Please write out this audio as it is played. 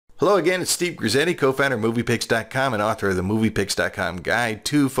Hello again, it's Steve Grizzetti, co-founder of MoviePix.com and author of the MoviePix.com Guide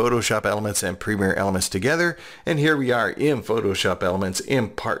to Photoshop Elements and Premiere Elements Together. And here we are in Photoshop Elements in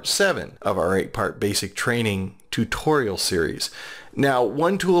part 7 of our 8-part basic training tutorial series. Now,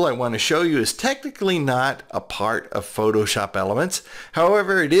 one tool I want to show you is technically not a part of Photoshop Elements.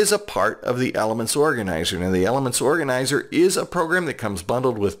 However, it is a part of the Elements Organizer. Now, the Elements Organizer is a program that comes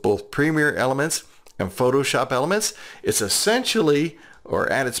bundled with both Premiere Elements and Photoshop Elements. It's essentially, or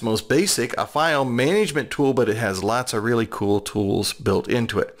at its most basic, a file management tool, but it has lots of really cool tools built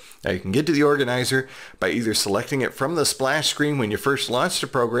into it. Now you can get to the organizer by either selecting it from the splash screen when you first launch the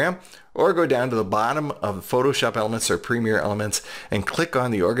program, or go down to the bottom of Photoshop Elements or Premiere Elements and click on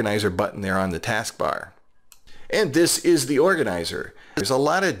the organizer button there on the taskbar. And this is the organizer. There's a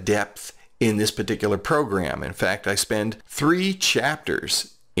lot of depth in this particular program. In fact, I spend 3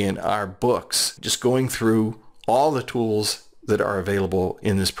 chapters in our books just going through all the tools that are available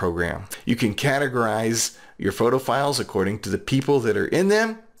in this program. You can categorize your photo files according to the people that are in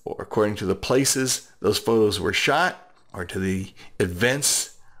them, or according to the places those photos were shot, or to the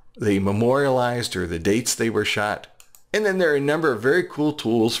events they memorialized or the dates they were shot. And then there are a number of very cool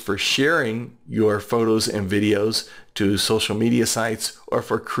tools for sharing your photos and videos to social media sites or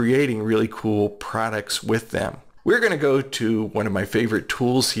for creating really cool products with them. We're going to go to one of my favorite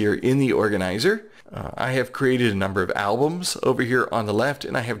tools here in the organizer. I have created a number of albums over here on the left,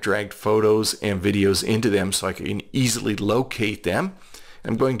 and I have dragged photos and videos into them so I can easily locate them.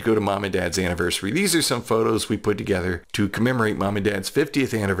 I'm going to go to Mom and Dad's anniversary. These are some photos we put together to commemorate Mom and Dad's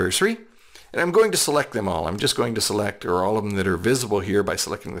 50th anniversary. And I'm going to select them all. I'm just going to select all of them that are visible here by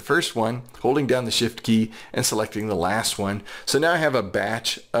selecting the first one, holding down the Shift key, and selecting the last one. So now I have a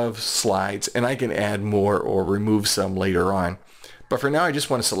batch of slides, and I can add more or remove some later on. But for now, I just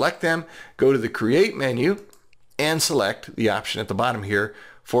want to select them, go to the Create menu, and select the option at the bottom here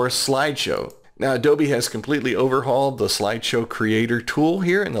for a slideshow. Now, Adobe has completely overhauled the Slideshow Creator tool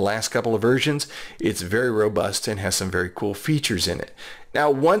here in the last couple of versions. It's very robust and has some very cool features in it.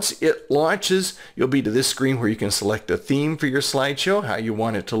 Now, once it launches, you'll be to this screen where you can select a theme for your slideshow, how you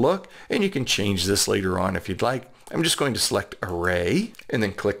want it to look, and you can change this later on if you'd like. I'm just going to select Array and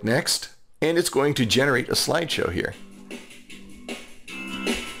then click Next, and it's going to generate a slideshow here.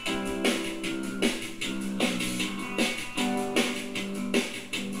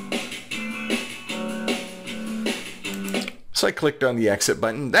 So I clicked on the exit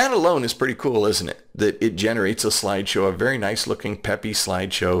button. That alone is pretty cool, isn't it? That it generates a slideshow, a very nice looking peppy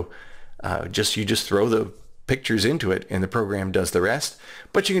slideshow. You just throw the pictures into it and the program does the rest.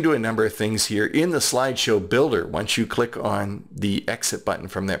 But you can do a number of things here in the slideshow builder once you click on the exit button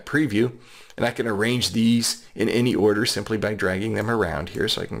from that preview. And I can arrange these in any order simply by dragging them around here.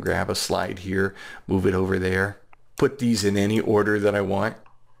 So I can grab a slide here, move it over there, put these in any order that I want.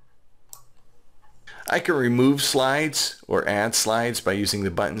 I can remove slides or add slides by using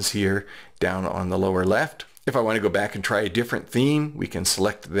the buttons here down on the lower left. If I want to go back and try a different theme, we can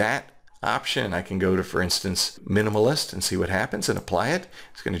select that option. I can go to, for instance, Minimalist and see what happens and apply it.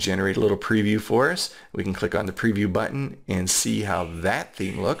 It's going to generate a little preview for us. We can click on the preview button and see how that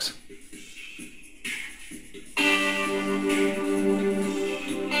theme looks.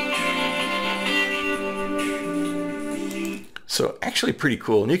 So actually pretty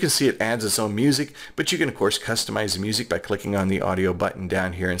cool, and you can see it adds its own music, but you can of course customize the music by clicking on the audio button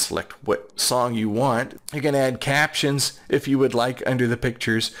down here and select what song you want. You can add captions if you would like under the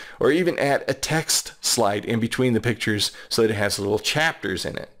pictures, or even add a text slide in between the pictures so that it has little chapters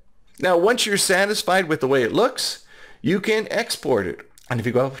in it. Now once you're satisfied with the way it looks, you can export it. And if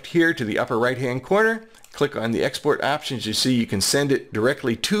you go up here to the upper right hand corner, click on the export options, you see you can send it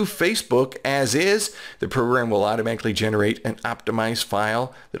directly to Facebook as is. The program will automatically generate an optimized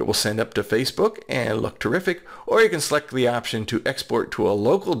file that it will send up to Facebook and look terrific. Or you can select the option to export to a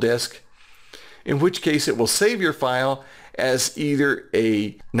local disk, in which case it will save your file as either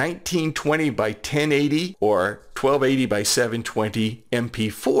a 1920 by 1080 or 1280 by 720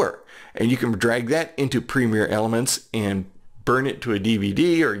 MP4. And you can drag that into Premiere Elements and burn it to a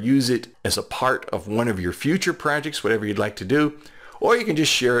DVD or use it as a part of one of your future projects, whatever you'd like to do. Or you can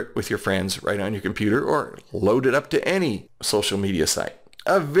just share it with your friends right on your computer or load it up to any social media site.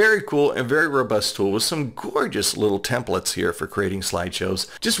 A very cool and very robust tool with some gorgeous little templates here for creating slideshows.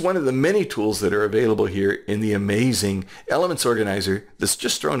 Just one of the many tools that are available here in the amazing Elements Organizer that's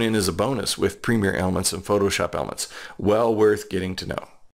just thrown in as a bonus with Premiere Elements and Photoshop Elements. Well worth getting to know.